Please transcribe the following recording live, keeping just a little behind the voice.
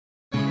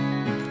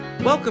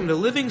Welcome to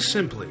Living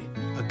Simply,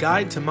 a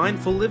guide to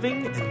mindful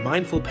living and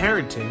mindful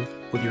parenting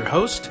with your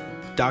host,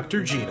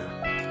 Dr. Gina.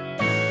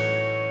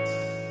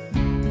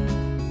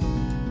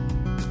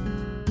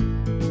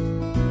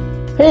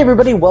 Hey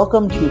everybody,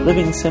 welcome to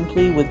Living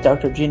Simply with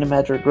Dr. Gina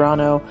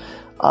Madrigrano.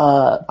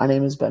 My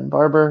name is Ben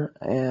Barber,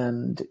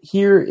 and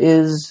here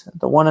is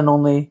the one and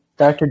only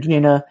Dr.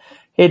 Gina.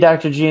 Hey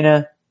Dr.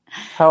 Gina,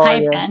 how are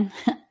you? Hi Ben,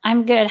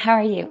 I'm good. How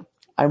are you?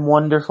 I'm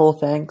wonderful,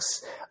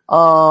 thanks.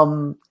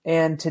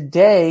 And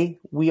today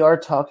we are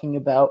talking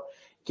about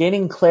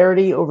gaining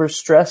clarity over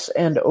stress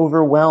and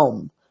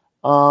overwhelm.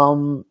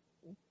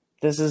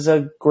 This is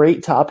a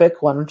great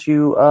topic. Why don't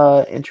you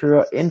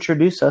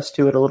introduce us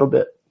to it a little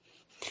bit?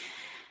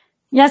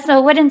 Yeah,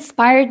 so what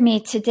inspired me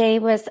today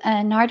was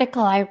an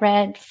article I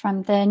read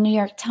from the New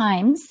York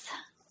Times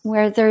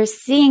where they're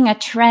seeing a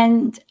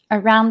trend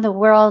around the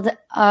world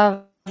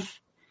of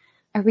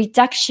a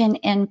reduction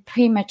in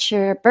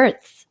premature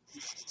births.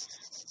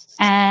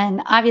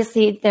 And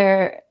obviously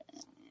they're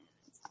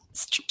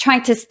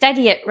trying to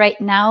study it right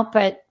now,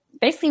 but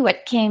basically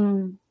what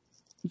came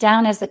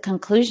down as a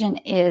conclusion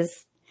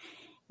is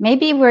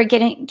maybe we're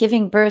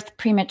giving birth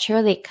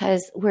prematurely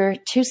because we're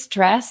too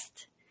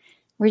stressed.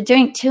 We're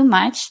doing too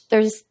much.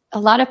 There's a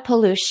lot of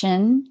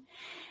pollution.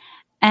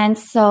 And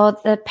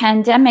so the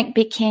pandemic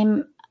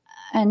became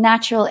a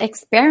natural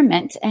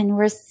experiment, and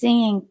we're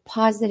seeing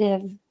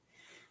positive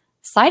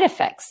side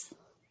effects.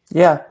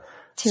 Yeah.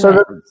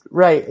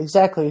 Right,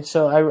 exactly.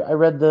 So I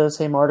read the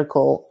same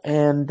article,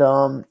 and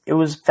it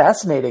was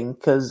fascinating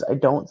because I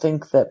don't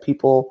think that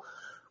people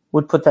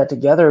would put that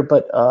together.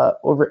 But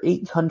over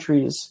 8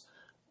 countries,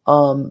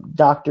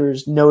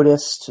 doctors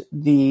noticed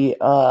the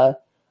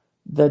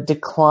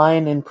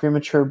decline in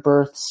premature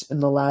births in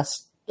the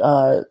last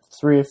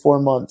 3 or 4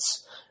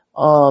 months,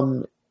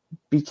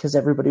 because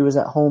everybody was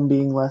at home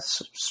being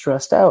less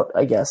stressed out,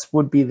 I guess,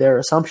 would be their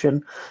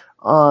assumption,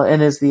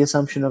 and is the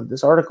assumption of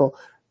this article.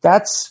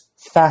 That's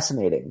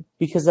fascinating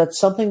because that's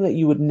something that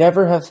you would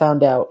never have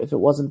found out if it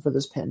wasn't for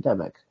this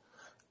pandemic.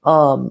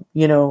 I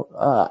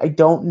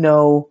don't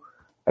know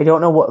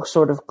what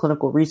sort of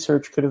clinical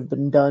research could have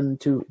been done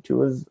to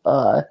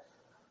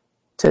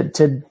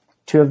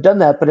have done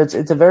that, but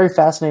it's a very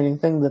fascinating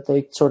thing that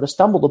they sort of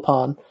stumbled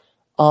upon.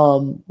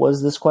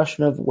 Was this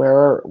question of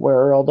where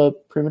are all the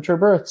premature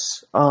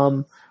births?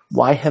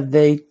 Why have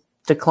they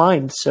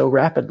declined so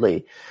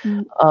rapidly?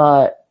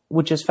 Mm-hmm.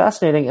 Which is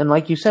fascinating. And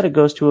like you said, it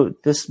goes to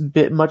this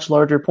much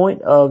larger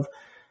point of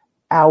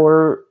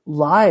our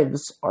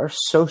lives are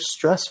so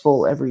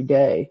stressful every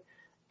day,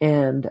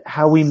 and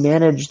how we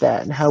manage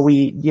that and how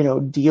we,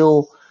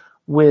 deal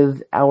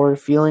with our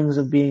feelings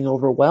of being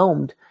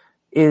overwhelmed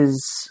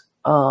is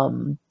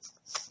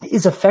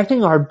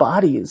affecting our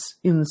bodies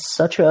in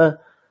such a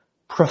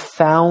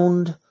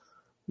profound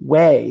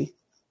way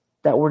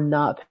that we're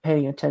not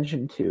paying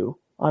attention to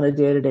on a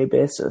day-to-day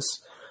basis.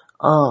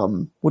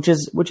 Which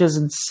is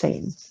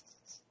insane.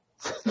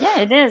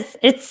 Yeah, it is.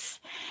 It's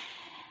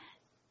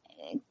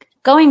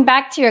going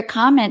back to your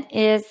comment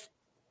is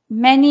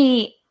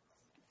many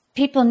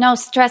people know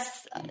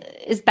stress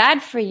is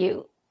bad for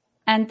you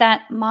and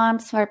that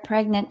moms who are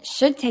pregnant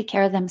should take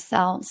care of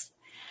themselves.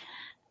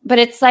 But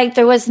it's like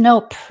there was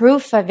no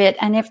proof of it.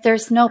 And if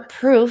there's no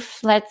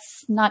proof,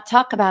 let's not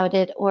talk about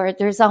it, or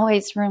there's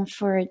always room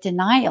for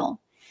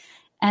denial.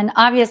 And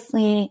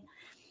obviously,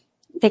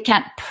 they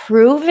can't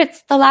prove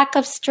it's the lack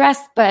of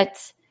stress,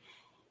 but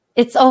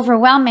it's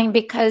overwhelming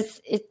because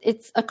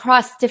it's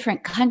across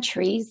different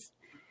countries.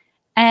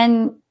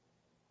 And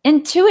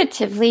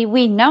intuitively,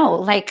 we know,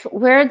 like,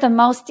 we're the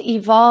most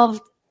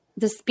evolved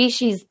the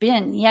species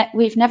been, yet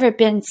we've never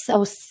been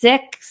so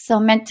sick, so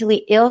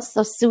mentally ill,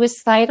 so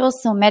suicidal,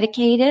 so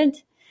medicated.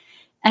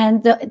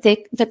 And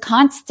the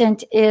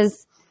constant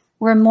is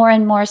we're more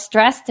and more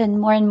stressed and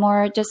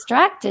more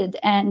distracted.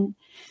 And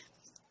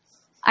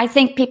I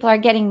think people are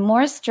getting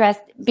more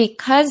stressed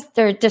because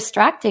they're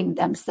distracting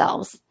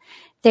themselves.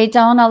 They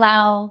don't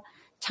allow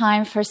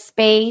time for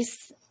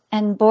space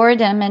and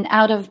boredom, and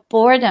out of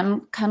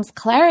boredom comes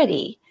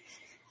clarity,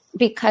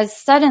 because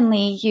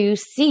suddenly you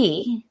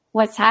see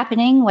what's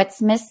happening,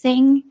 what's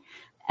missing.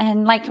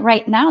 And like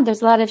right now,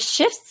 there's a lot of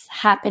shifts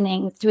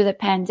happening through the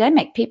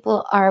pandemic.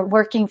 People are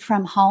working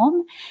from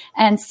home,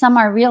 and some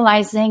are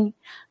realizing,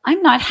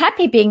 I'm not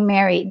happy being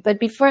married. But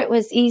before, it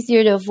was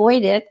easier to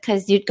avoid it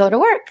because you'd go to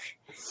work.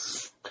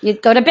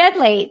 You'd go to bed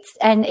late,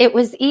 and it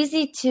was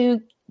easy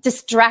to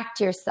distract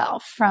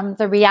yourself from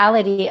the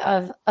reality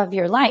of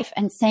your life,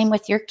 and same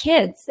with your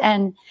kids.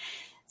 And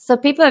so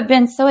people have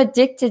been so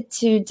addicted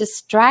to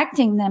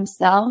distracting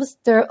themselves,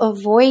 they're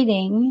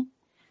avoiding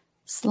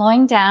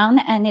slowing down,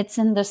 and it's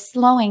in the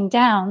slowing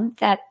down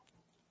that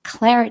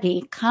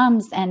clarity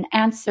comes and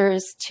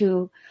answers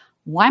to,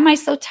 why am I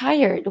so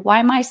tired? Why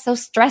am I so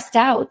stressed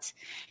out?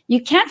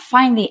 You can't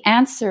find the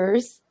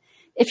answers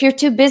if you're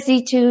too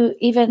busy to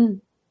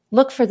even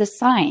look for the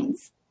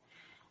signs.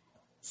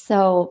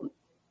 So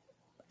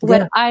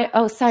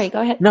sorry,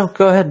 go ahead. No,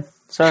 go ahead.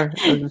 Sorry,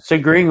 I was just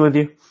agreeing with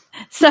you.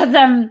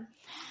 So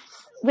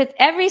with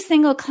every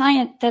single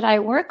client that I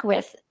work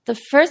with, the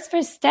first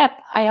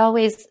step I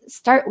always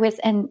start with,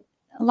 and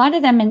a lot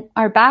of them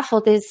are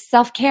baffled, is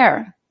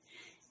self-care.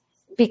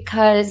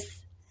 Because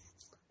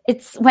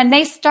it's when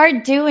they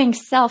start doing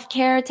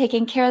self-care,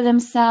 taking care of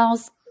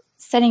themselves,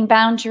 setting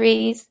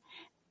boundaries,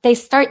 they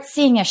start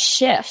seeing a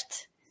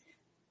shift.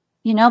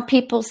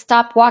 People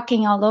stop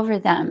walking all over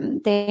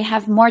them. They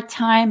have more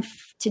time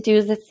to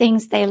do the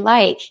things they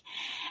like.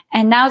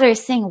 And now they're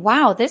saying,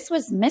 wow, this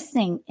was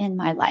missing in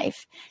my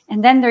life.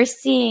 And then they're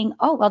seeing,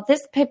 oh, well,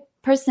 this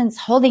person's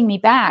holding me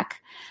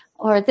back,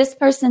 or this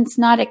person's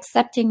not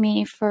accepting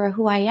me for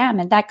who I am.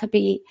 And that could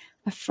be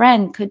a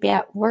friend, could be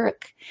at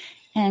work.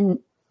 And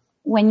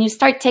when you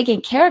start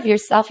taking care of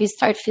yourself, you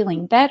start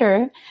feeling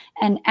better,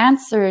 and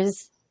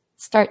answers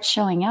start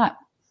showing up,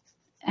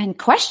 and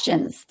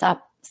questions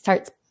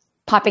start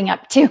popping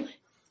up too.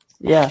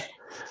 Yeah,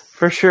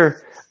 for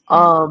sure.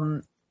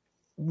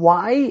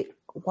 Why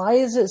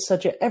is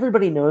it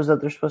everybody knows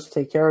that they're supposed to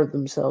take care of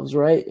themselves,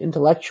 right?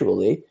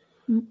 Intellectually.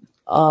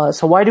 Mm-hmm.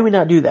 So why do we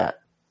not do that?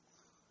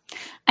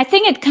 I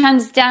think it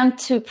comes down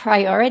to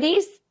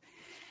priorities.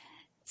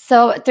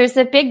 So there's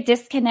a big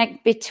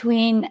disconnect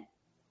between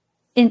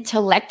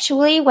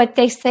intellectually what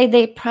they say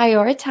they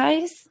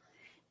prioritize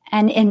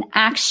and in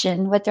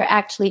action what they're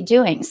actually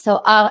doing.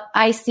 So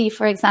I see,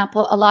 for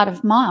example, a lot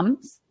of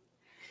moms,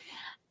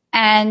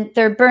 and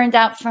they're burned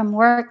out from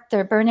work.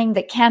 They're burning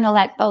the candle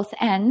at both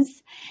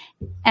ends.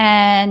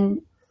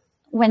 And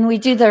when we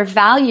do their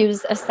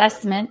values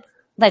assessment,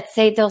 let's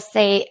say they'll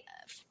say,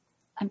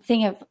 I'm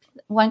thinking of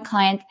one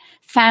client,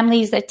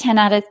 family's a 10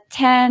 out of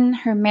 10,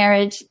 her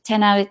marriage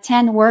 10 out of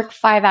 10, work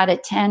 5 out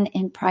of 10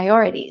 in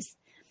priorities.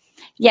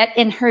 Yet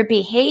in her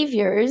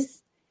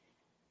behaviors,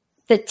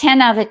 the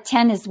 10 out of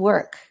 10 is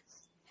work.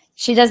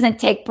 She doesn't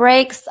take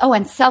breaks. Oh,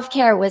 and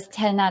self-care was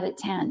 10 out of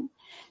 10.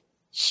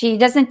 She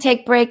doesn't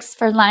take breaks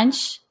for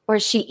lunch, or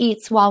she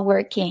eats while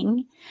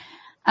working.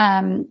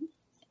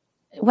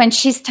 When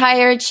she's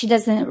tired, she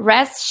doesn't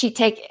rest. She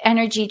takes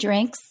energy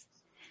drinks.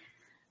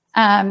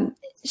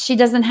 She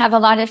doesn't have a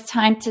lot of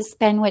time to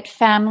spend with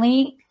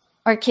family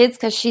or kids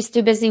because she's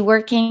too busy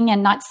working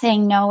and not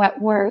saying no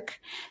at work.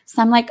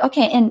 So I'm like,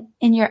 okay,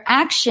 in your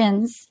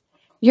actions,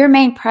 your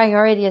main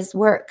priority is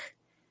work.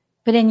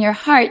 But in your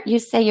heart, you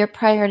say your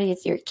priority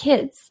is your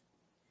kids.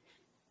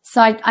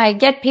 So I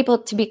get people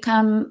to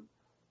become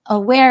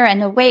aware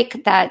and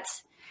awake that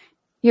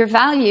your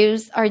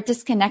values are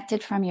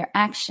disconnected from your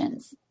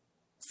actions.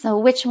 So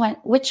which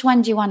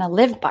one do you want to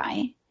live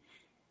by?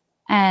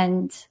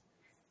 And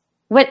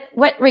what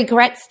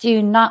regrets do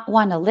you not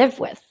want to live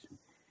with?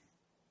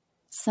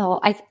 So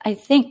I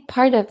think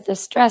part of the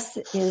stress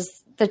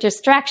is the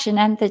distraction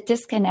and the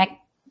disconnect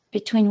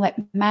between what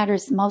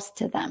matters most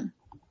to them.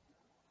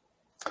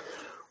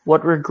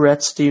 What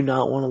regrets do you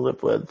not want to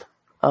live with?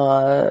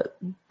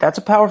 That's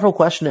a powerful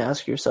question to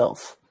ask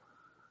yourself,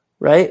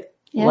 right?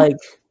 Yeah.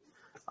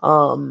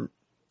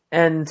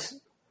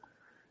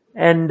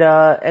 And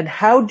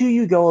how do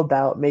you go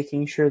about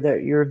making sure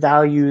that your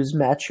values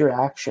match your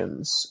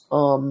actions?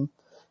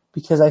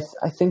 Because I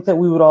think that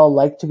we would all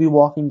like to be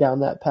walking down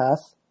that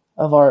path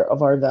of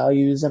our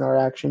values and our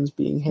actions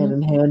being hand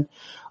in hand.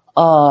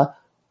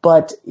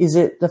 But is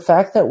it the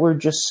fact that we're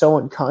just so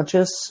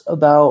unconscious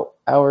about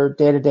our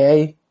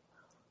day-to-day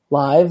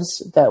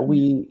lives that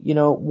we,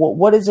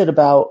 what is it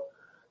about?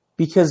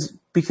 Because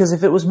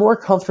if it was more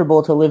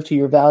comfortable to live to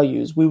your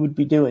values, we would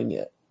be doing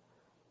it.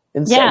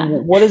 And so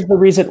what is the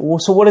reason?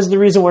 So what is the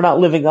reason we're not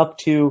living up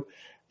to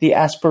the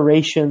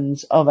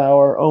aspirations of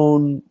our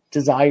own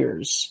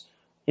desires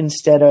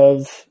instead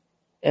of,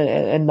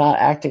 and not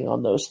acting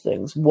on those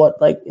things?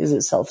 Is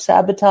it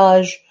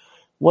self-sabotage?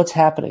 What's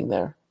happening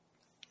there?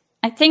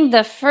 I think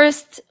the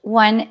first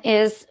one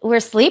is we're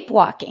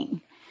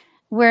sleepwalking.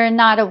 We're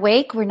not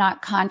awake. We're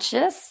not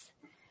conscious.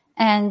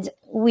 And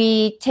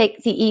we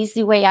take the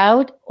easy way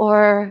out,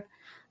 or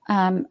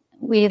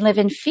we live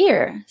in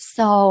fear.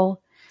 So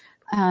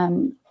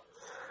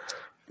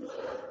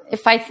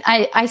if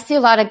I see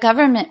a lot of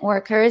government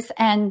workers,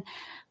 and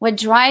what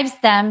drives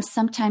them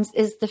sometimes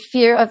is the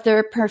fear of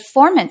their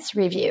performance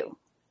review.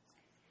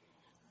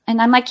 And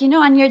I'm like,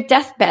 on your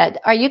deathbed,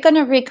 are you going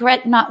to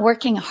regret not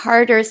working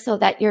harder so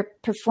that your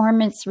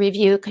performance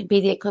review could be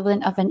the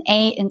equivalent of an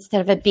A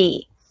instead of a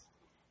B?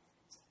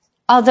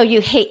 Although you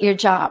hate your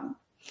job.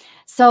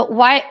 So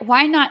why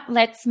not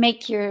let's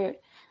make your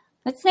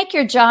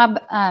job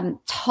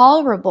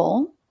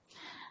tolerable.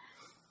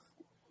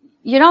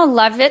 You don't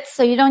love it,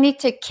 so you don't need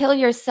to kill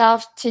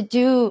yourself to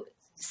do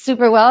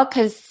super well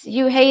because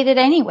you hate it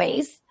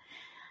anyways.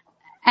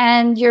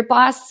 And your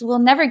boss will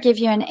never give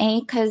you an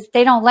A because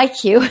they don't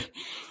like you.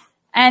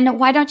 And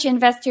why don't you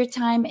invest your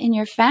time in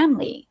your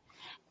family?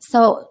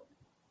 So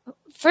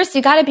first,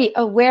 you got to be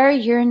aware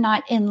you're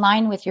not in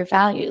line with your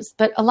values.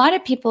 But a lot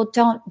of people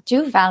don't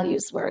do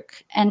values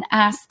work and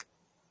ask,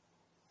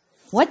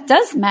 what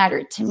does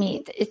matter to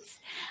me?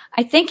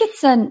 I think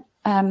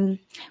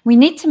we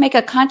need to make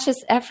a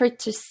conscious effort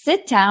to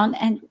sit down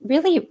and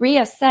really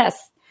reassess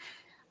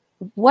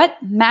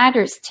what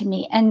matters to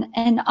me.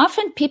 And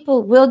often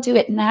people will do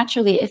it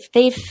naturally if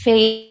they've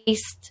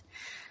faced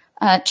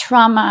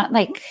trauma,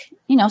 like,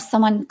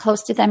 someone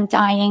close to them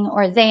dying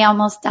or they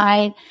almost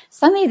died,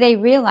 suddenly they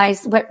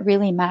realize what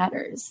really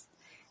matters.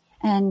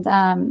 And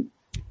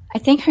I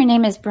think her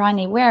name is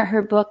Bronnie Ware.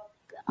 Her book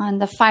on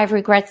the 5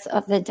 regrets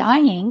of the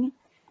dying,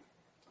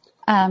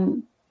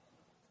 all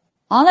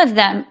of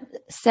them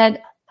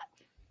said,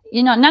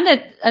 none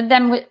of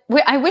them,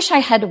 I wish I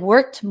had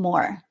worked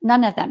more.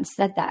 None of them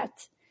said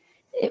that.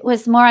 It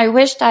was more, I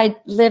wished I'd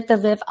lived the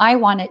life I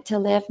wanted to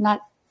live,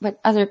 not what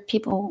other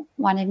people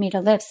wanted me to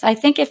live. So I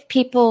think if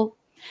people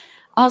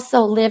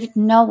also lived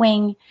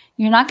knowing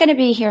you're not going to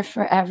be here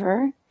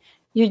forever,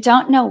 you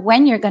don't know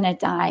when you're going to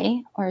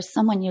die or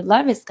someone you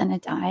love is going to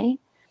die.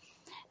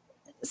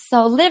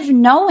 So live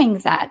knowing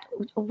that.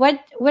 What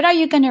are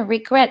you going to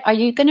regret? Are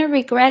you going to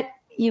regret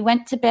you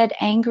went to bed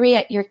angry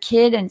at your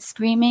kid and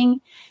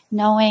screaming,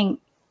 knowing,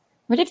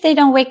 what if they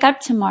don't wake up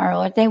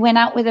tomorrow, or they went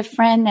out with a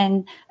friend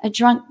and a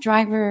drunk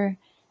driver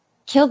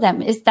killed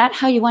them? Is that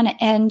how you want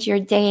to end your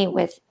day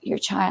with your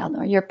child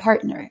or your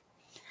partner?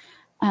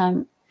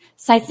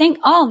 So I think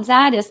all of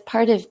that is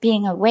part of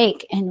being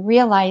awake and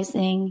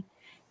realizing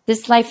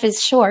this life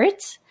is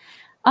short.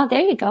 Oh,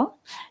 there you go.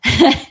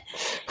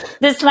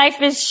 This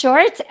life is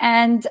short,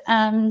 and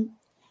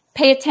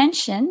pay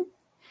attention.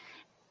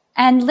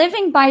 And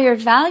living by your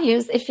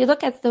values, if you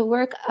look at the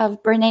work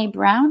of Brené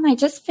Brown, I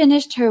just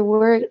finished her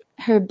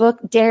book,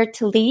 Dare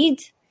to Lead,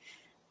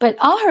 but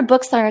all her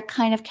books are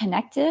kind of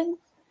connected,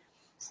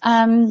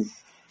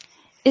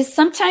 is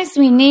sometimes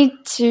we need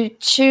to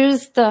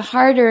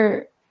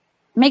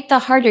make the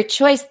harder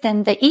choice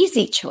than the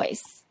easy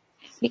choice.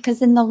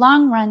 Because in the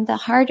long run, the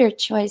harder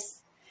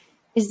choice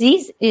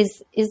is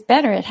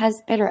better. It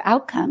has better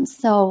outcomes.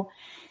 So,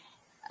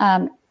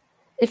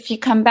 if you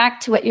come back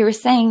to what you were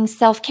saying,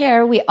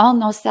 self-care, we all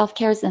know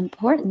self-care is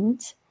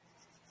important.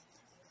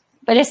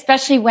 But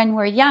especially when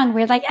we're young,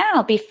 we're like,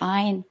 I'll be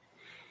fine.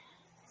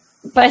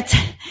 But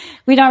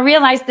we don't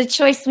realize the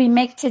choice we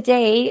make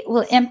today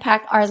will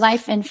impact our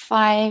life in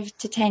 5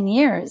 to 10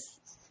 years.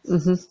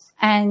 Mm-hmm.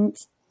 And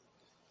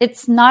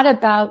it's not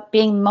about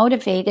being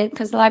motivated,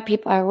 because a lot of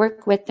people I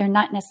work with, they're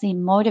not necessarily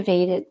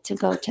motivated to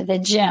go to the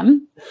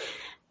gym.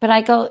 But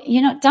I go,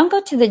 don't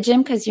go to the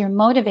gym because you're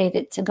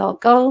motivated to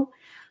go.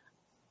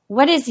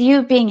 What is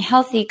you being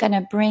healthy going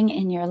to bring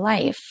in your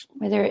life?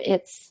 Whether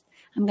it's,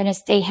 I'm going to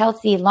stay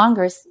healthy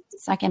longer so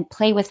I can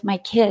play with my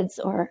kids,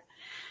 or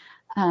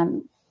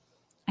I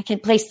can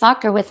play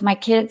soccer with my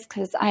kids,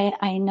 because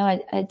I know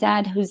a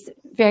dad who's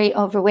very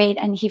overweight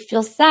and he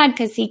feels sad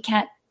because he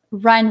can't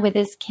run with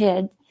his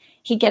kid.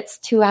 He gets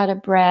too out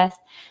of breath.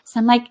 So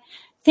I'm like,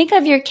 think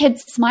of your kid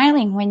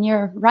smiling when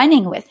you're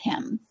running with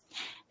him.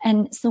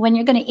 And so when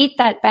you're going to eat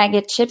that bag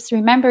of chips,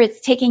 remember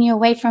it's taking you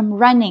away from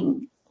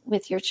running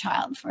with your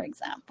child, for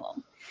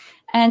example.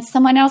 And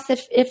someone else,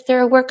 if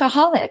they're a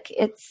workaholic,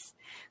 it's,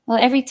 well,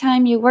 every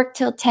time you work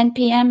till 10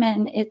 p.m.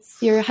 and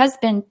it's your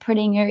husband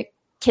putting your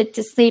kid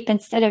to sleep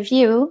instead of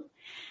you,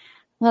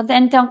 well,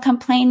 then don't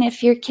complain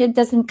if your kid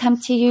doesn't come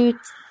to you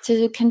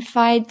to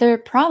confide their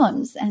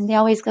problems and they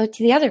always go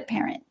to the other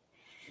parent.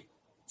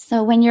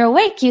 So when you're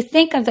awake, you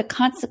think of the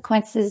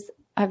consequences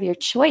of your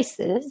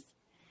choices,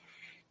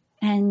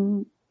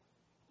 and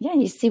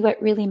you see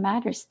what really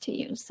matters to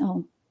you.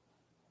 So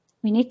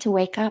we need to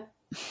wake up.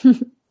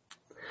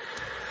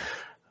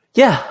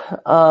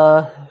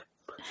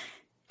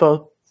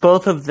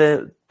 Both of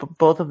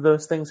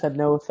those things had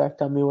no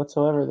effect on me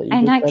whatsoever. That you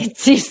and I could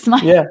see you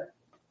smile. Yeah.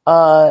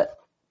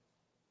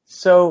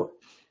 So,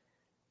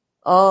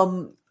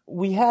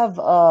 we have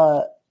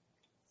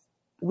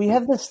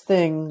this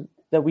thing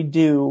that we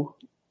do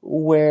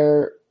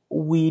where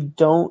we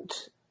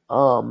don't,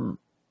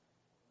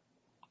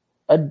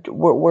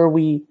 where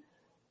we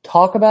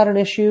talk about an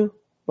issue,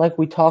 like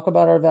we talk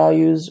about our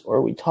values,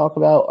 or we talk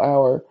about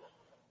our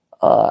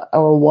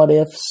what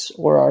ifs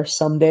or our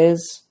some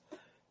days,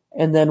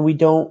 and then we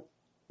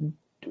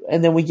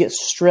get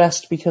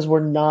stressed because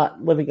we're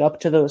not living up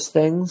to those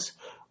things,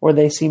 or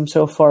they seem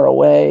so far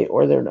away,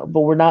 or but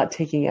we're not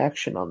taking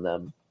action on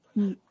them.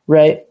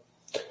 Right.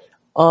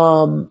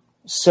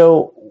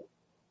 So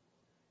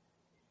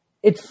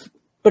it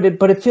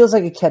feels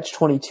like a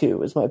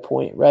catch-22 is my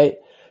point. Right.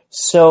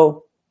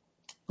 So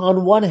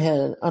on one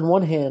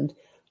hand,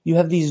 you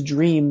have these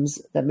dreams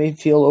that may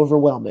feel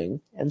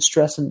overwhelming and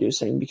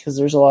stress-inducing because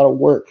there's a lot of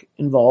work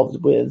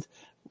involved with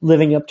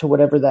living up to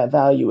whatever that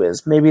value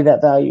is. Maybe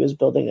that value is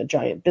building a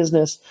giant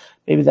business.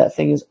 Maybe that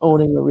thing is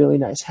owning a really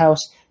nice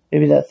house.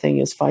 Maybe that thing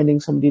is finding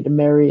somebody to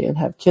marry and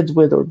have kids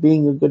with, or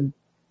being a good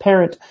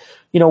parent.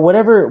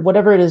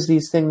 Whatever it is,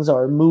 these things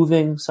are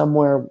moving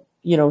somewhere,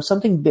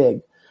 something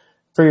big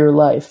for your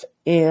life.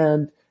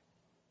 And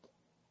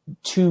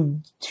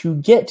to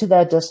get to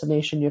that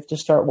destination, you have to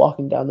start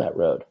walking down that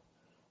road.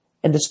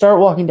 And to start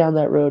walking down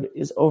that road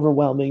is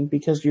overwhelming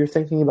because you're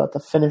thinking about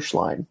the finish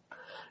line,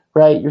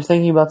 right? You're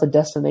thinking about the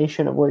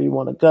destination of where you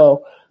want to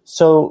go.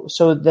 So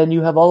then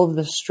you have all of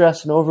this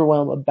stress and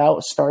overwhelm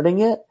about starting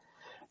it.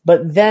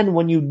 But then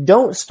when you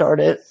don't start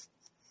it,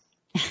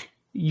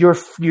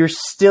 you're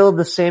still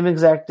the same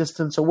exact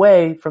distance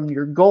away from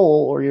your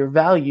goal or your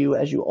value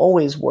as you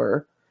always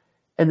were.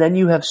 And then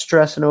you have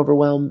stress and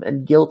overwhelm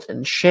and guilt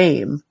and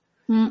shame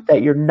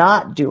that you're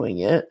not doing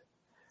it.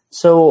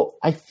 So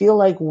I feel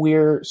like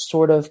we're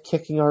sort of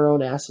kicking our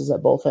own asses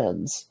at both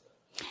ends.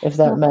 If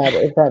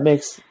that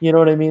makes, you know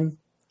what I mean?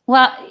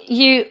 Well,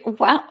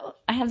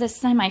 I have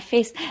this on my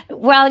face.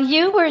 While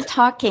you were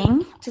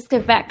talking, just go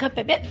back up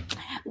a bit.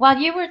 While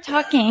you were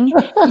talking,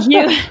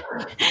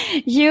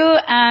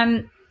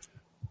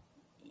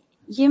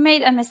 you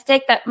made a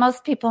mistake that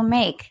most people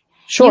make.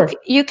 Sure.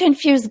 You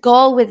confuse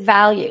goal with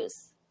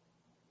values.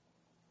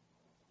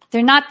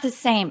 They're not the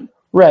same.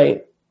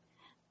 Right.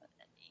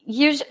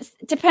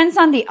 Depends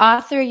on the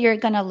author you're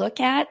going to look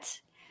at.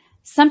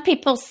 Some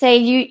people say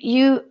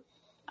you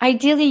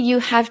ideally you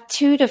have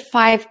 2 to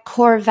 5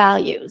 core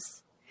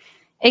values.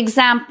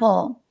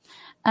 Example,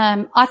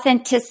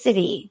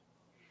 authenticity,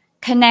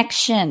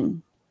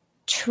 connection,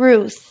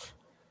 truth,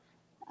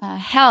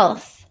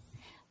 health.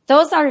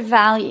 Those are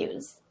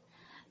values.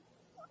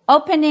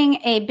 Opening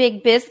a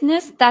big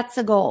business, that's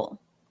a goal.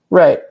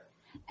 Right.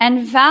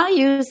 And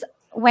values,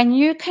 when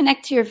you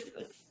connect to your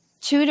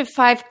 2 to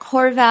 5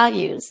 core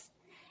values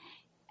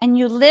and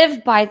you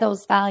live by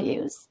those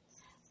values,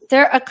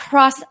 they're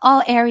across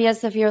all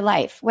areas of your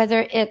life,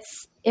 whether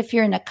it's if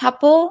you're in a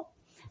couple,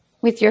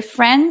 with your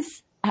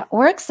friends, at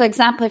work. So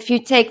example, if you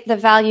take the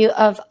value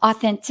of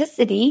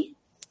authenticity,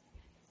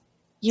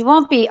 you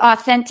won't be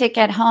authentic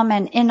at home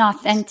and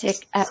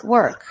inauthentic at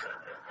work.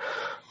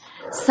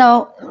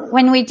 So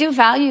when we do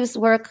values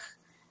work,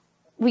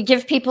 we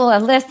give people a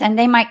list and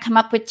they might come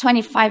up with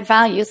 25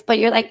 values, but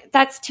you're like,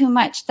 that's too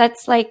much.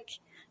 That's like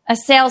a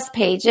sales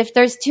page. If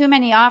there's too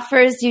many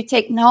offers, you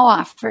take no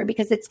offer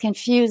because it's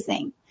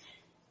confusing.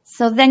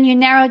 So then you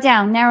narrow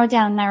down.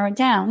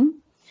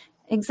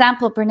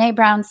 Example, Brene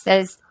Brown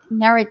says,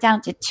 narrow it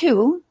down to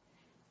 2.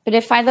 But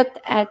if I looked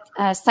at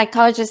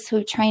psychologists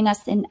who train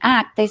us in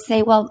ACT, they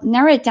say, well,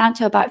 narrow it down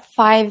to about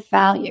 5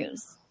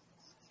 values.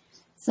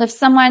 So if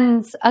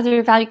someone's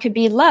other value could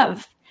be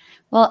love,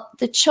 well,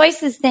 the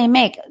choices they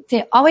make,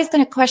 they're always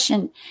going to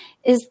question,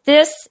 is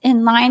this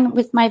in line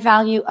with my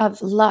value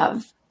of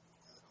love?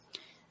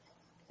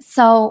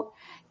 So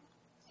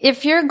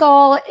if your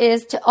goal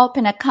is to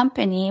open a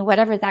company,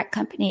 whatever that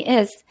company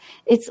is,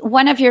 it's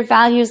one of your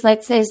values,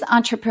 let's say, is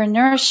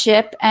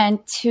entrepreneurship and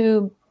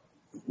to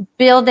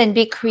build and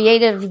be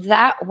creative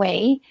that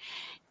way.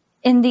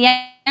 In the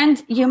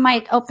end, you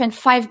might open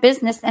 5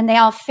 business and they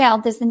all fail.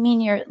 Doesn't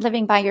mean you're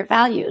living by your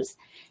values.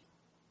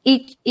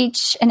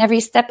 Each and every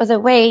step of the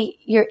way,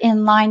 you're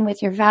in line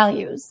with your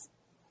values.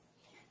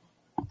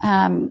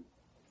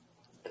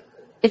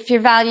 If your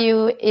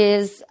value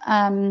is,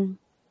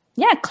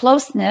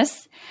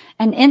 closeness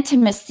and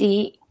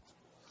intimacy,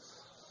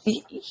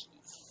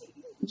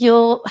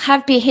 you'll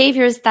have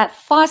behaviors that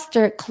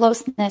foster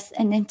closeness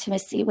and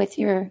intimacy with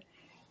your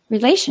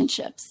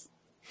relationships.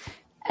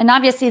 And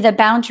obviously the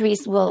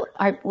boundaries will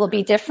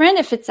be different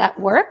if it's at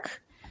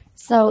work.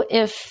 So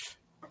if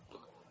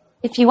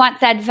you want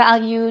that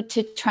value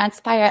to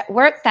transpire at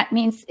work, that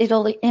means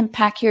it'll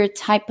impact your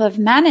type of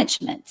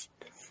management.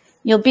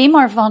 You'll be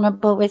more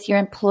vulnerable with your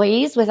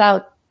employees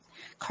without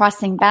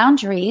crossing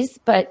boundaries,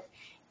 but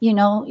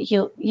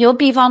you'll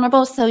be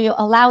vulnerable, so you'll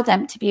allow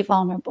them to be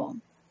vulnerable.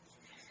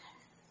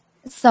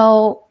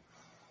 So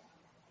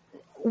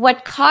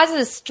what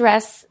causes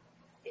stress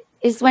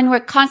is when we're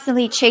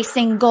constantly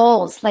chasing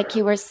goals, like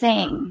you were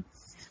saying.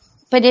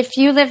 But if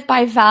you live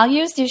by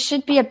values, you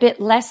should be a bit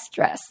less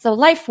stressed. So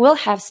life will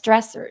have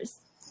stressors.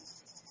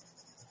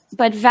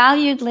 But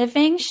valued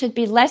living should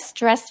be less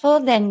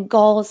stressful than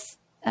goals,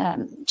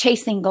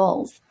 chasing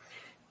goals.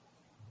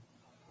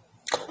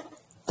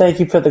 Thank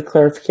you for the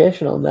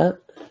clarification on that.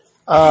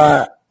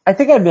 I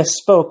think I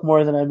misspoke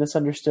more than I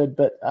misunderstood,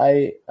 but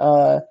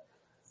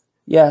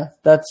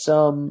that's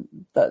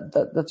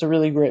a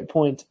really great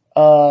point.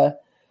 I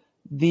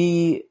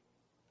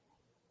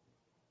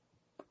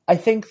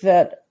think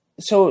that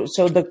so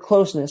the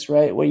closeness,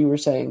 right? What you were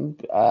saying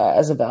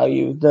as a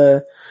value,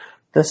 the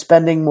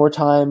spending more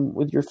time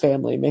with your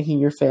family, making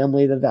your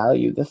family the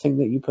value, the thing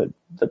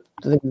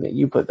that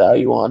you put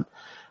value on.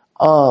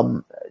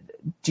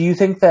 Do you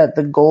think that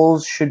the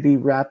goals should be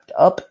wrapped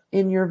up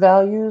in your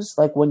values?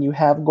 Like when you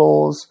have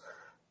goals,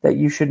 that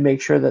you should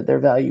make sure that they're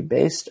value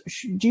based?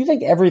 Do you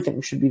think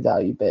everything should be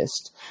value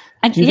based?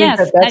 Do you think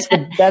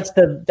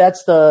that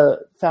that's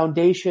the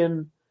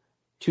foundation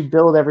to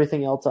build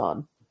everything else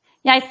on?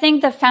 Yeah, I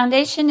think the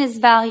foundation is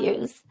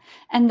values,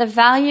 and the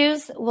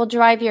values will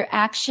drive your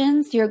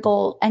actions, your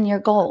goal, and your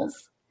goals.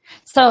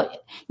 So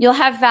you'll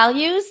have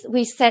values.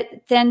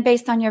 Then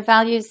based on your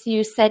values,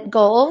 you set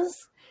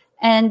goals.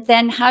 And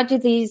then how do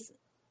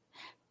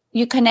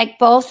you connect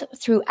both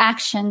through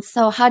actions?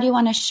 So how do you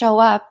want to show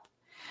up?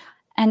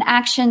 And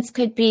actions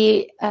could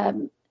be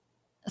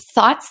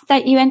thoughts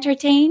that you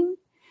entertain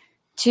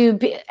to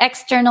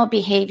external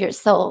behaviors.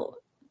 So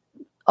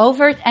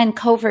overt and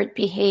covert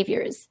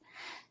behaviors.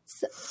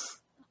 So,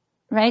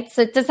 right?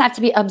 So it doesn't have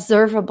to be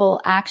observable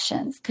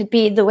actions. Could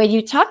be the way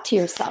you talk to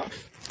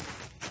yourself.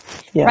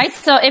 Yeah. Right?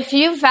 So if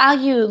you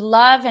value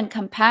love and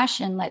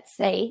compassion, let's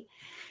say,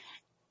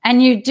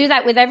 and you do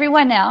that with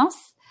everyone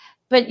else,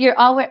 but you're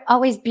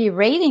always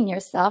berating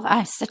yourself.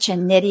 I'm such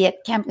an idiot.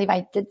 Can't believe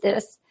I did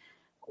this.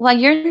 Well,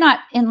 you're not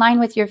in line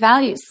with your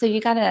values. So you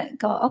got to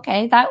go,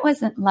 okay, that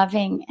wasn't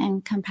loving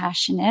and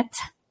compassionate.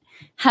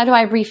 How do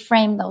I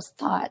reframe those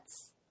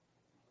thoughts?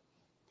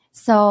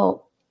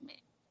 So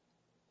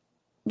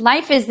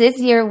life is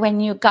easier when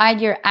you guide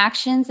your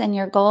actions and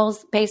your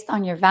goals based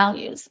on your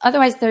values.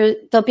 Otherwise,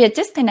 there'll be a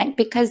disconnect,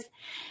 because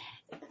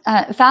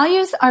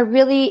values are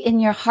really in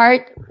your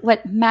heart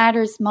what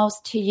matters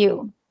most to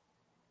you.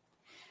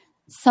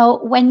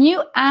 So when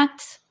you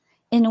act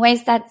in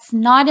ways that's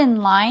not in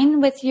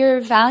line with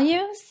your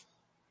values,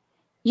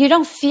 you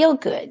don't feel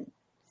good.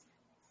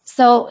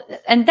 So,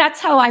 and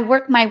that's how I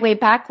work my way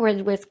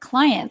backward with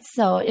clients.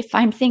 So if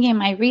I'm thinking of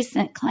my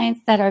recent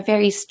clients that are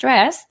very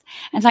stressed,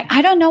 and like,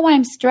 I don't know why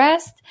I'm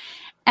stressed.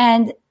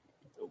 And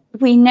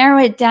we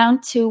narrow it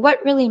down to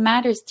what really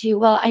matters to you.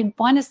 Well, I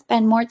want to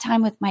spend more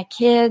time with my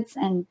kids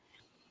and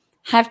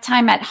have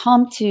time at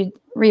home to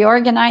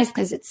reorganize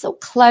because it's so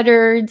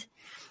cluttered.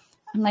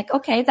 I'm like,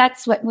 okay,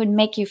 that's what would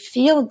make you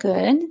feel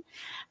good.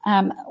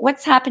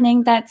 What's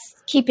happening that's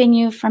keeping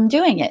you from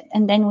doing it?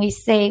 And then we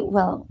say,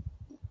 well,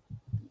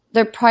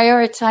 they're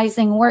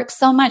prioritizing work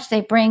so much. They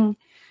bring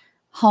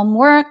home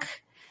work.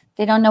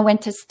 They don't know when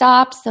to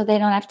stop, so they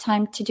don't have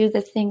time to do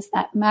the things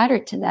that matter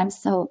to them.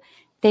 So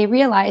they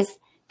realize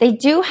they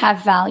do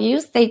have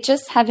values. They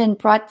just haven't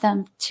brought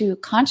them to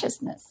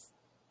consciousness.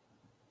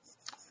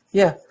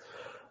 Yeah,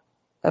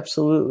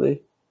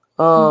 absolutely.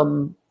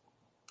 My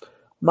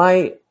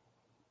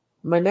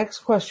next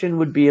question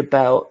would be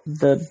about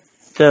the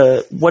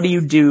what do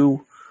you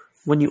do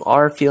when you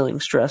are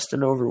feeling stressed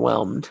and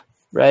overwhelmed,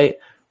 right?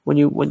 When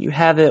you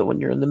have it,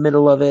 when you're in the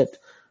middle of it,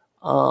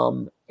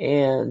 and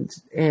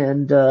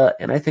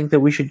I think that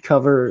we should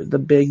cover the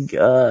big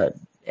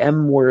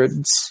M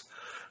words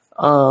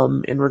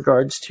in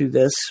regards to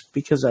this,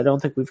 because I don't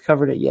think we've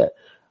covered it yet.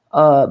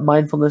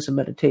 Mindfulness and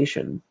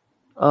meditation,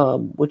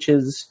 which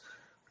is,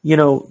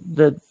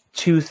 the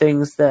two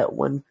things that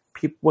when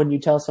you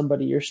tell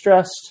somebody you're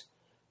stressed,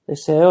 they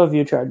say, "Oh, have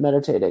you tried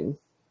meditating?"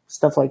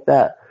 Stuff like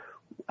that.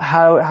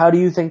 How do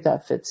you think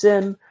that fits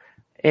in?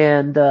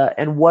 And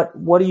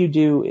what do you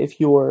do if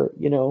you're,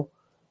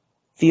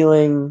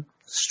 feeling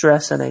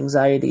stress and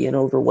anxiety and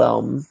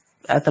overwhelm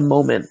at the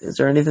moment? Is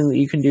there anything that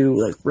you can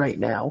do like right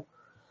now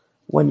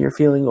when you're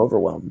feeling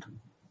overwhelmed?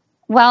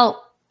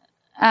 Well,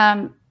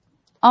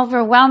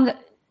 overwhelmed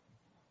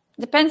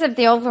depends if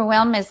the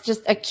overwhelm is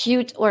just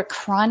acute or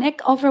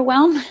chronic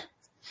overwhelm.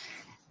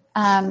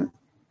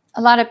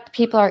 A lot of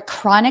people are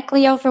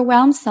chronically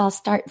overwhelmed, so I'll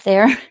start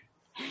there.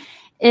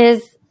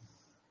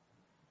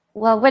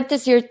 What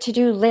does your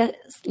to-do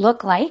list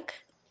look like?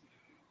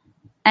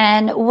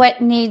 And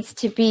what needs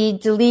to be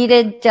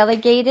deleted,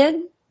 delegated?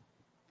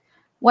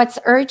 What's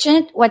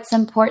urgent? What's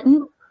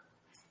important?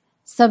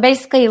 So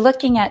basically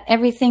looking at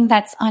everything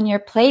that's on your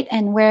plate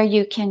and where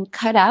you can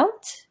cut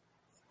out.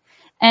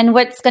 And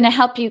what's going to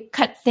help you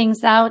cut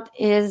things out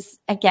is,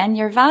 again,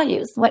 your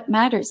values, what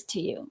matters to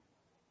you.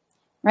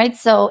 Right?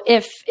 So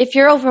if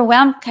you're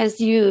overwhelmed because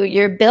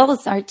your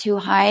bills are too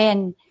high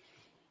and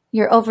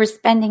you're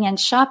overspending and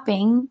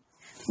shopping,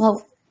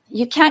 well,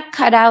 you can't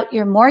cut out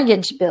your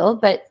mortgage bill,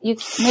 but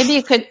maybe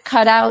you could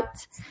cut out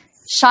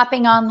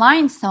shopping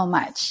online so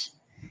much,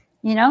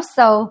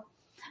 So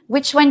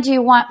which one do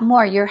you want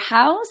more, your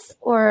house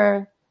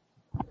or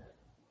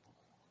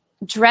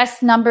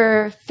dress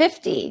number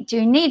 50? Do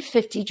you need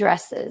 50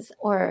 dresses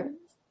or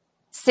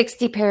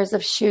 60 pairs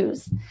of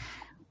shoes?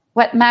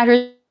 What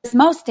matters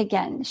most,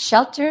 again,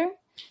 shelter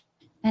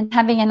and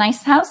having a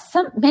nice house?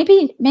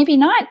 Maybe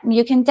not.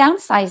 You can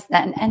downsize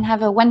then and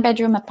have a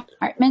 1-bedroom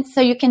apartment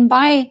so you can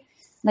buy,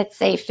 let's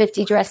say,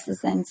 50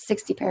 dresses and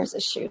 60 pairs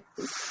of shoes.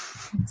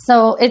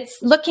 So it's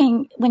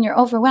looking, when you're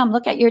overwhelmed,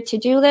 look at your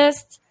to-do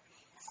list.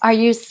 Are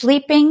you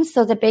sleeping?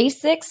 So the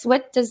basics,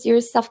 what does your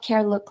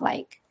self-care look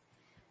like?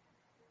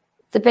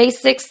 The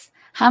basics,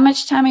 how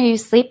much time are you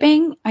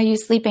sleeping? Are you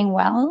sleeping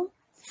well?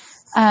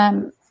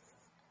 How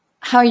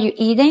are you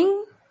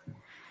eating?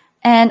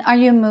 And are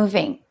you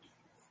moving?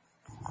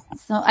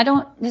 So I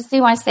don't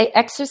see why I say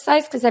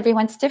exercise, because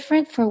everyone's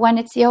different. For one,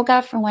 it's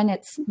yoga. For one,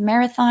 it's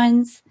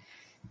marathons.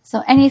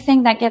 So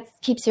anything that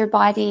keeps your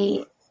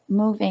body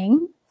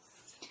moving.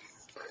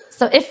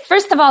 So if,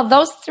 first of all,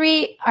 those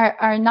three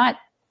are not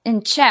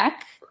in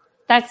check,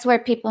 that's where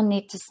people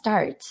need to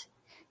start.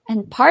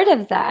 And part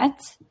of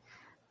that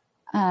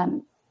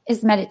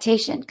is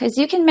meditation, because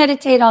you can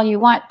meditate all you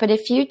want, but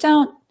if you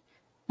don't,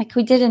 like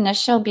we did in a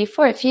show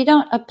before, if you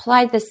don't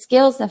apply the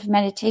skills of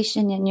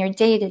meditation in your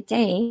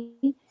day-to-day,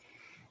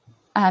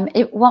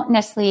 it won't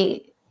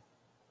necessarily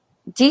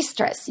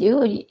de-stress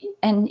you.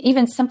 And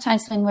even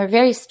sometimes when we're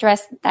very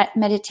stressed, that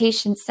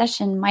meditation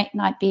session might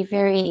not be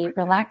very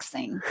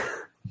relaxing.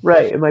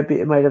 Right. It might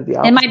have the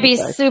opposite. It might be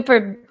effect.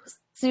 super,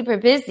 super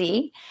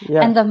busy.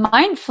 Yeah. And the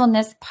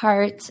mindfulness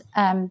part,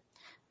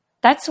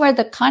 that's where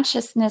the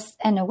consciousness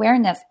and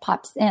awareness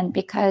pops in,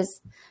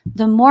 because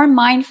the more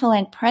mindful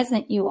and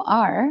present you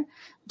are,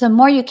 the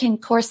more you can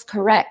course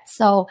correct.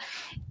 So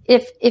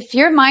if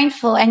you're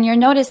mindful and you're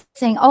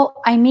noticing, oh,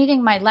 I'm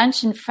eating my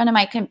lunch in front of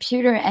my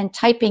computer and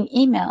typing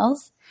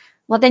emails,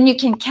 well, then you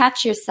can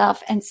catch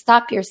yourself and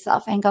stop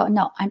yourself and go,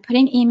 no, I'm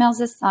putting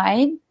emails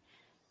aside,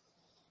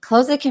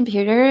 close the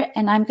computer,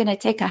 and I'm going to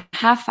take a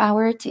half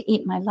hour to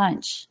eat my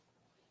lunch.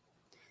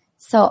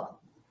 So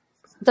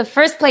the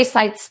first place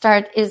I'd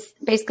start is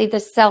basically the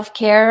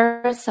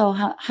self-care. So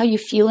how you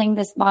feeling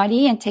this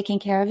body and taking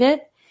care of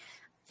it.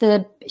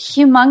 The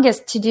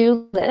humongous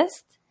to-do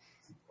list.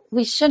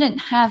 We shouldn't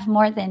have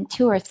more than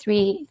 2 or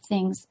 3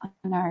 things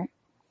on our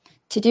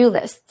to-do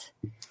list.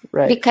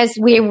 Right. Because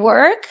we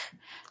work,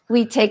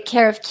 we take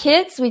care of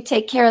kids, we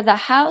take care of the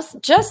house.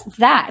 Just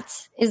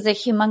that is a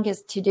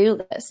humongous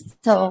to-do list.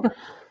 So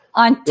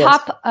on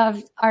top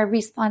of our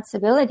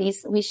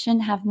responsibilities, we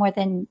shouldn't have more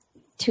than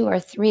 2 or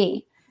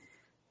 3.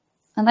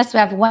 Unless we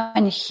have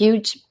one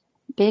huge,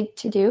 big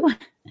to-do.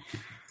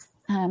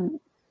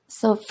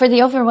 So for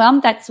the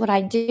overwhelmed, that's what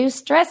I do.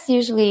 Stress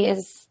usually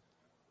is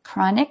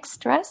chronic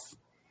stress.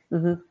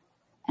 Mm-hmm.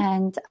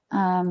 And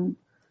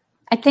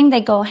I think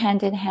they go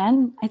hand in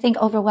hand. I think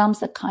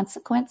overwhelm's a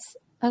consequence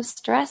of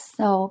stress.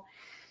 So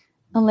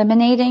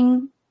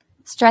eliminating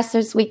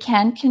stressors we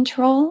can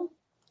control,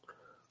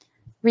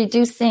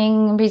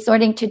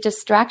 resorting to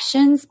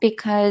distractions,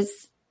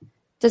 because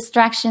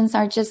distractions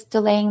are just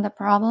delaying the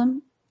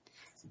problem.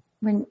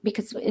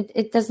 Because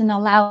it doesn't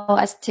allow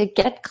us to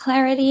get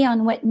clarity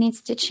on what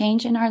needs to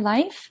change in our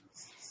life.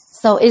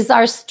 So is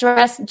our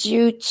stress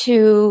due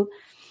to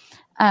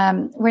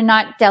we're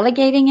not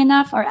delegating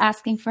enough or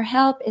asking for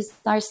help? Is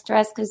our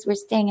stress because we're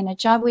staying in a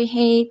job we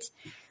hate?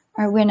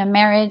 Or we're in a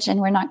marriage and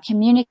we're not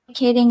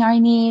communicating our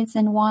needs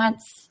and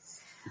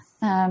wants?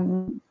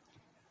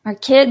 Our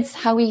kids,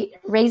 how we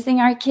raising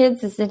our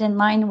kids, is it in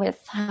line with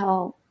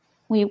how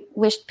we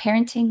wished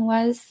parenting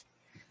was?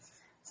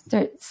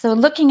 So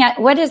looking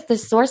at what is the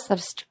source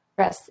of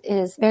stress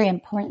is very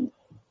important.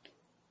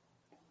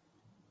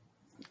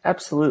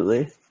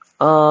 Absolutely.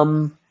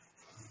 Well,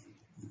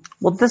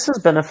 this has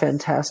been a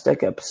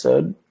fantastic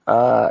episode.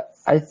 I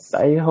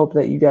hope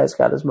that you guys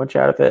got as much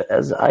out of it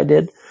as I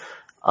did.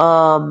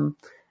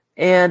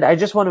 And I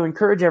just want to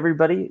encourage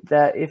everybody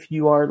that if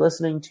you are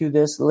listening to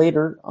this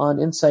later on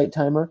Insight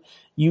Timer,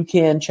 you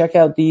can check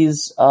out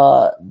these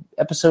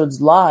episodes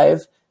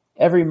live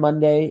every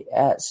Monday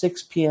at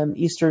 6 p.m.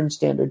 Eastern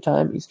Standard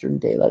Time, Eastern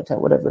Daylight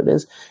Time, whatever it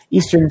is,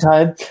 Eastern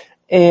Time.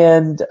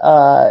 And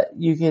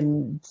you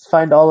can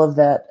find all of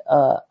that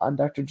on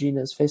Dr.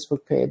 Gina's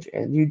Facebook page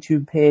and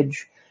YouTube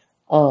page,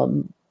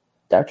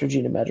 Dr.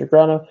 Gina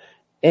Magigrano.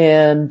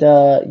 And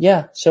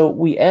so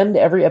we end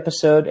every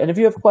episode. And if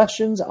you have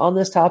questions on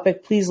this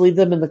topic, please leave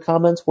them in the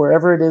comments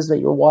wherever it is that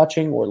you're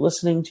watching or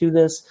listening to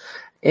this.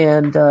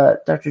 And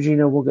Dr.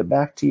 Gina will get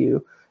back to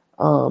you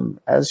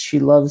as she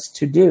loves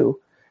to do.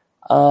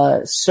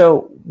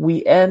 So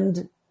we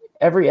end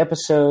every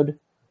episode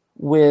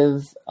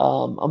with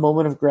a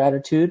moment of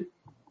gratitude.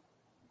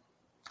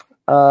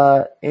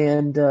 So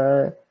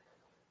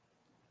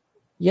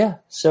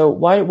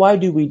why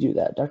do we do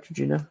that, Dr.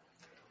 Gina?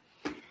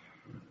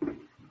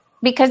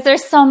 Because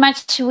there's so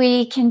much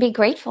we can be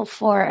grateful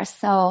for.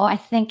 So I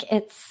think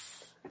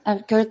it's a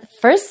good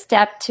first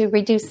step to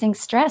reducing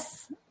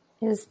stress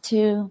is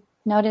to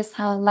notice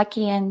how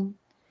lucky and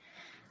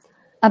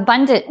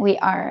abundant we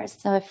are.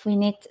 So if we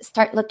need to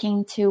start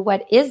looking to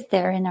what is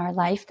there in our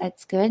life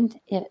that's good,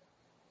 it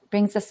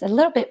brings us a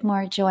little bit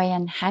more joy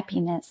and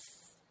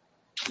happiness.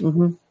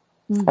 Mm-hmm.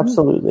 Mm-hmm.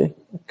 Absolutely.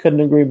 I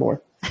couldn't agree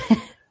more.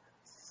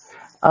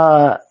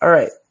 All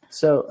right.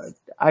 So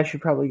I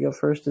should probably go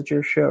first. It's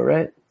your show,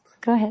 right?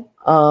 Go ahead.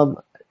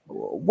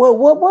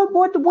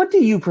 What do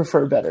you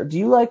prefer better? Do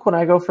you like when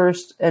I go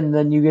first and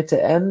then you get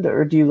to end,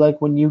 or do you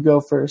like when you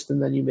go first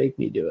and then you make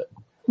me do it?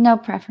 No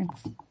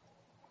preference.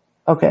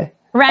 Okay.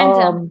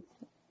 Random.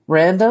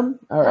 Random?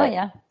 All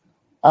right.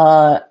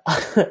 Oh,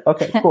 yeah.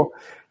 Okay, cool.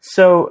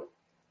 So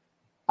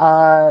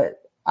I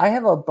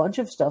have a bunch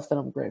of stuff that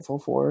I'm grateful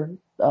for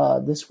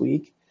this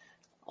week.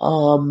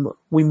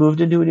 We moved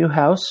into a new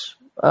house,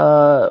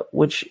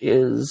 which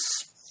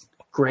is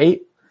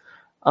great.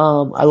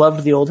 I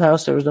loved the old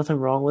house. There was nothing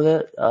wrong with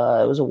it.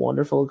 It was a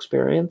wonderful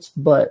experience,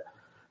 but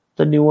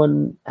the new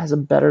one has a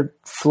better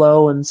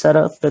flow and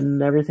setup,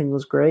 and everything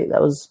was great.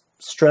 That was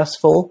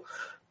stressful,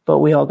 but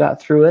we all got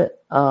through it.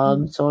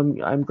 So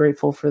I'm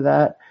grateful for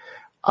that.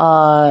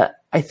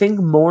 I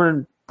think more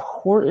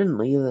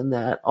importantly than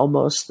that,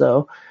 almost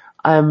though,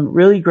 I'm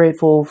really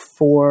grateful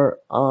for,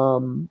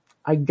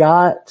 I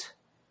got,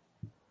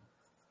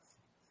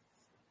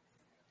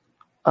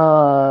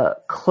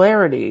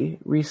 clarity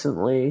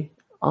recently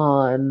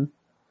on,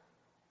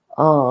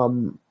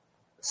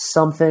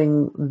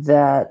 something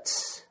that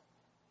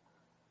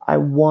I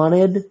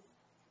wanted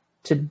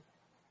to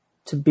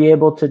be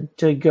able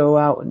to go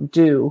out and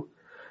do,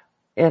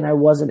 and I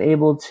wasn't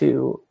able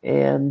to.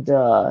 And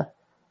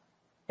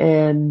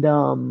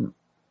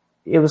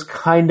it was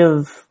kind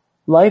of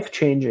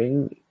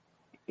life-changing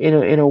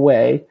in a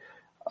way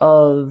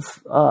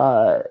of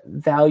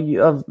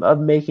value of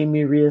making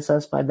me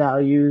reassess my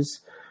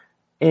values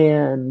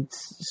and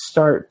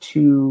start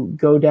to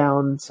go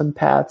down some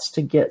paths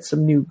to get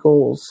some new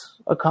goals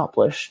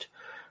accomplished,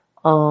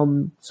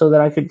 so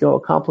that I could go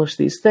accomplish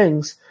these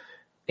things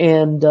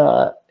and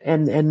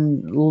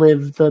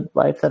live the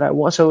life that I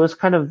want. So it was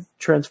kind of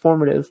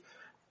transformative,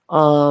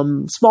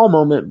 small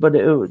moment, but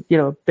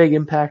it, big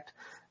impact.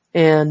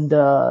 And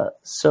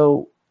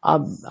so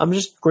I'm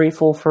just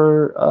grateful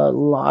for a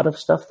lot of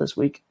stuff this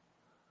week.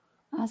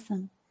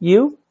 Awesome.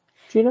 You,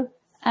 Gina?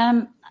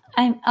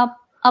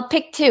 I'll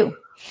pick two.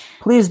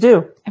 Please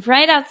do.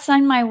 Right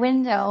outside my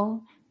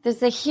window,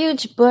 there's a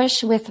huge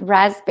bush with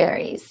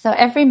raspberries. So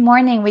every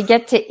morning we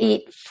get to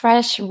eat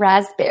fresh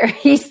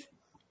raspberries,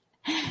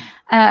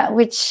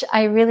 which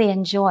I really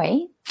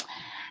enjoy.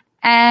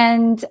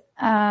 And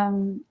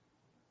I'm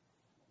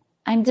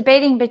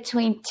debating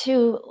between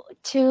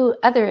two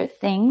other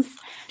things.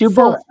 Do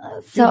both.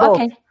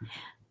 Okay.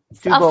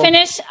 I'll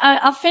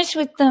finish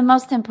with the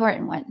most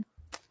important one,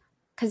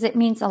 because it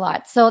means a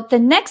lot. So the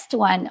next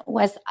one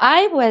was,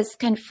 I was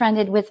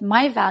confronted with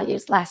my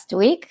values last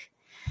week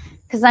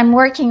because I'm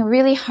working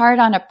really hard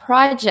on a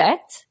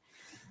project,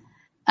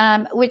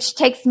 which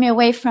takes me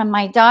away from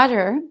my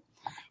daughter.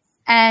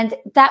 And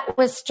that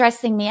was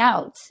stressing me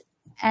out.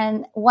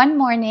 And one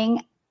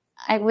morning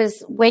I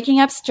was waking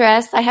up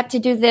stressed. I have to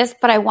do this,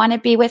 but I want to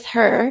be with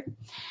her.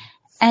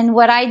 And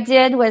what I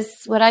did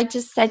was what I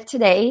just said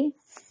today.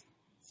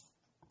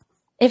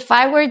 If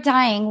I were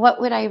dying, what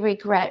would I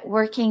regret?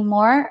 Working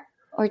more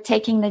or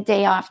taking the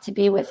day off to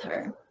be with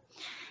her?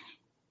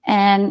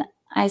 And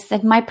I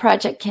said, my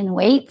project can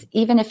wait,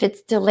 even if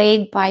it's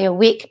delayed by a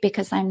week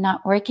because I'm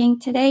not working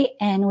today.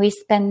 And we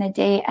spend the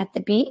day at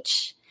the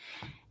beach.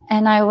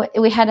 And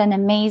we had an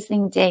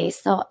amazing day.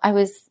 So I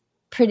was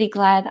pretty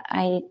glad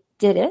I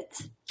did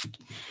it.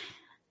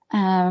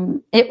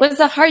 It was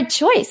a hard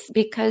choice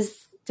because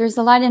there's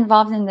a lot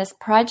involved in this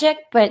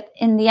project, but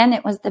in the end,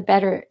 it was the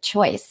better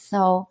choice.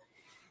 So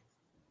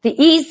the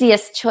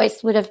easiest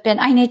choice would have been,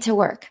 I need to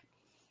work.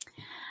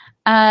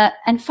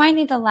 And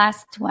finally, the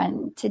last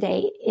one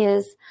today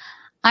is,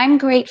 I'm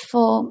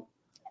grateful.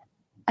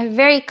 A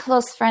very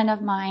close friend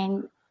of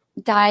mine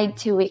died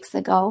 2 weeks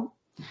ago.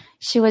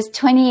 She was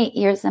 28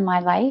 years in my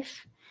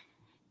life.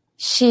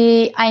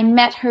 I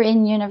met her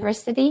in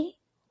university.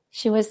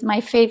 She was my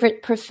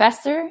favorite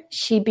professor.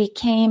 She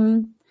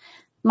became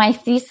my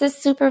thesis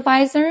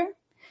supervisor.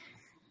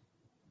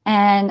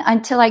 And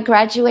until I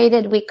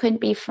graduated, we couldn't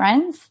be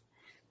friends.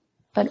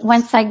 But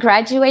once I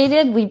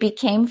graduated, we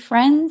became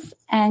friends,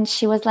 and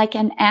she was like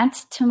an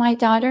aunt to my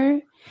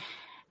daughter.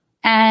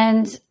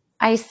 And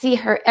I see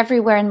her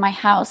everywhere in my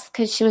house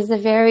because she was a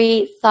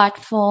very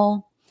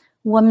thoughtful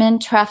woman,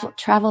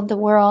 traveled the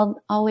world,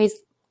 always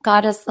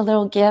got us a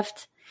little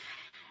gift.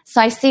 So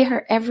I see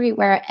her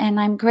everywhere, and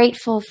I'm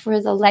grateful for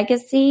the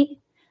legacy,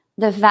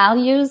 the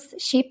values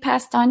she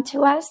passed on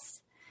to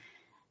us.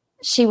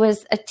 She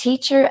was a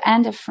teacher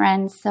and a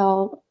friend,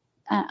 so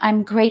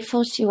I'm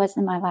grateful she was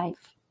in my life.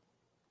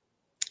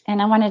 And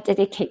I want to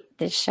dedicate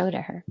this show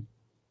to her.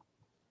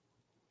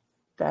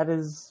 That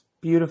is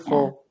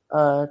beautiful,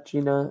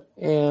 Gina.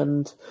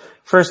 And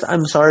first,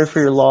 I'm sorry for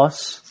your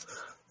loss.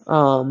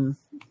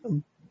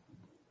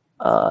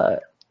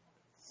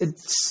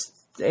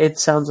 It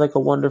sounds like a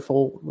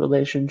wonderful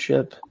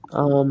relationship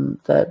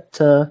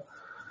that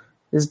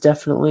is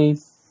definitely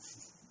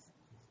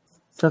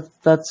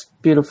that's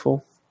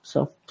beautiful.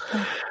 So,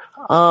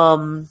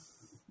 and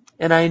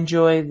I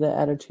enjoy the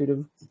attitude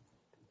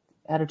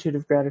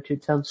of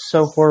gratitude. Sounds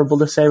so horrible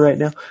to say right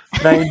now,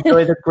 but I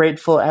enjoy the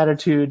grateful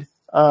attitude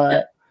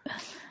of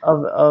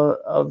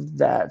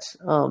that,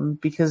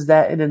 because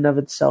that in and of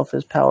itself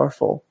is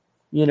powerful,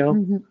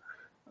 Mm-hmm.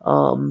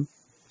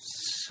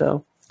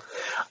 So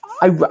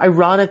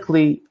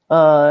ironically,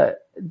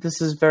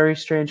 this is very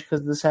strange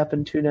because this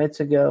happened 2 nights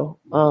ago.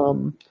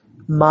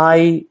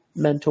 My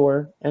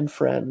mentor and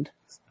friend,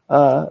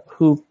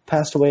 who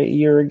passed away a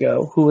year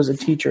ago, who was a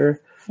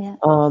teacher,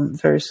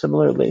 very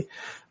similarly,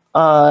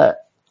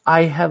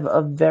 I have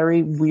a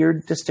very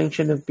weird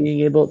distinction of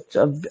being able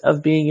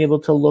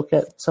to look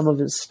at some of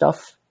his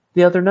stuff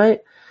the other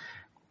night,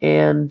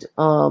 and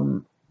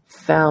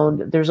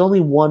found there's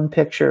only one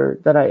picture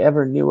that I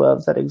ever knew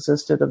of that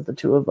existed of the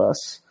two of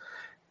us,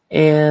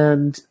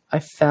 and I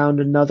found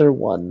another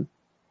one.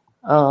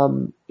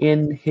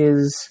 In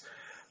his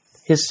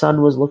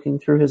son was looking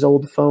through his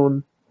old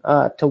phone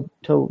to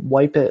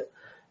wipe it,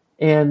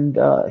 and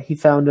he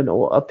found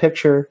a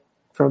picture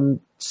from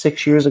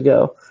 6 years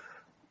ago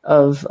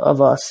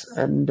of us,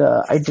 and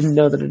I didn't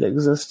know that it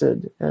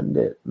existed, and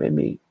it made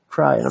me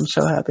cry, and I'm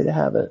so happy to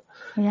have it.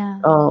 Yeah.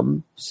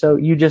 So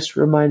you just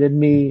reminded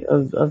me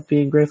of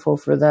being grateful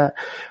for that.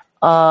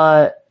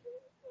 Go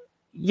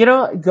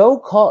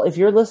call, if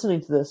you're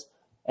listening to this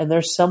and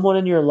there's someone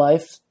in your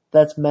life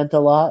that's meant a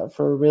lot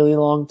for a really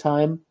long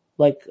time,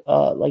 like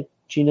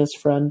Gina's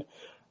friend,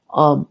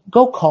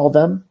 go call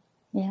them.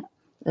 Yeah.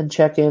 And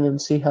check in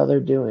and see how they're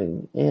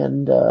doing.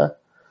 And,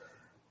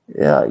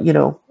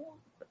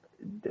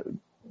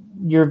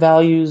 your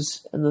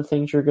values and the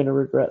things you're going to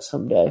regret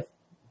someday.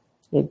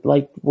 It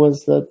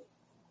was the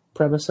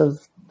premise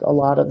of a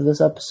lot of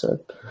this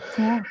episode.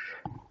 Yeah.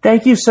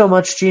 Thank you so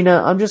much,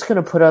 Gina. I'm just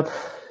going to put up,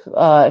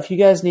 if you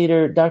guys need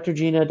her,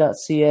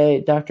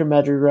 drgina.ca,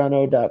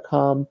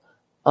 drmadragrano.com.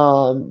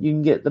 You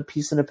can get the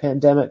Peace in a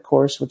Pandemic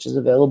course, which is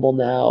available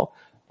now,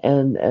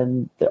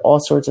 and all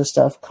sorts of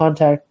stuff.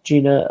 Contact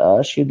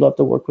Gina. She'd love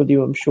to work with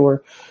you, I'm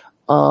sure.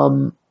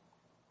 I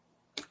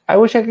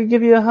wish I could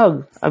give you a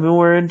hug. I mean,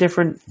 we're in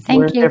different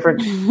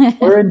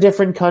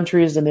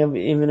countries, and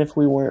even if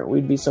we weren't,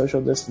 we'd be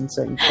social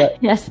distancing. But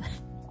yes.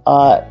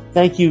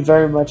 Thank you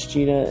very much,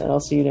 Gina, and I'll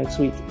see you next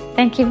week.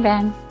 Thank you,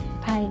 Ben.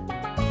 Bye.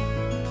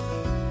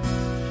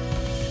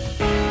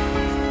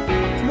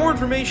 For more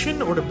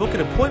information or to book an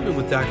appointment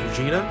with Dr.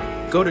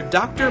 Gina, go to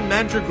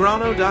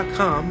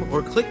drmadragrano.com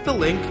or click the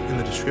link in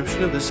the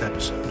description of this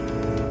episode.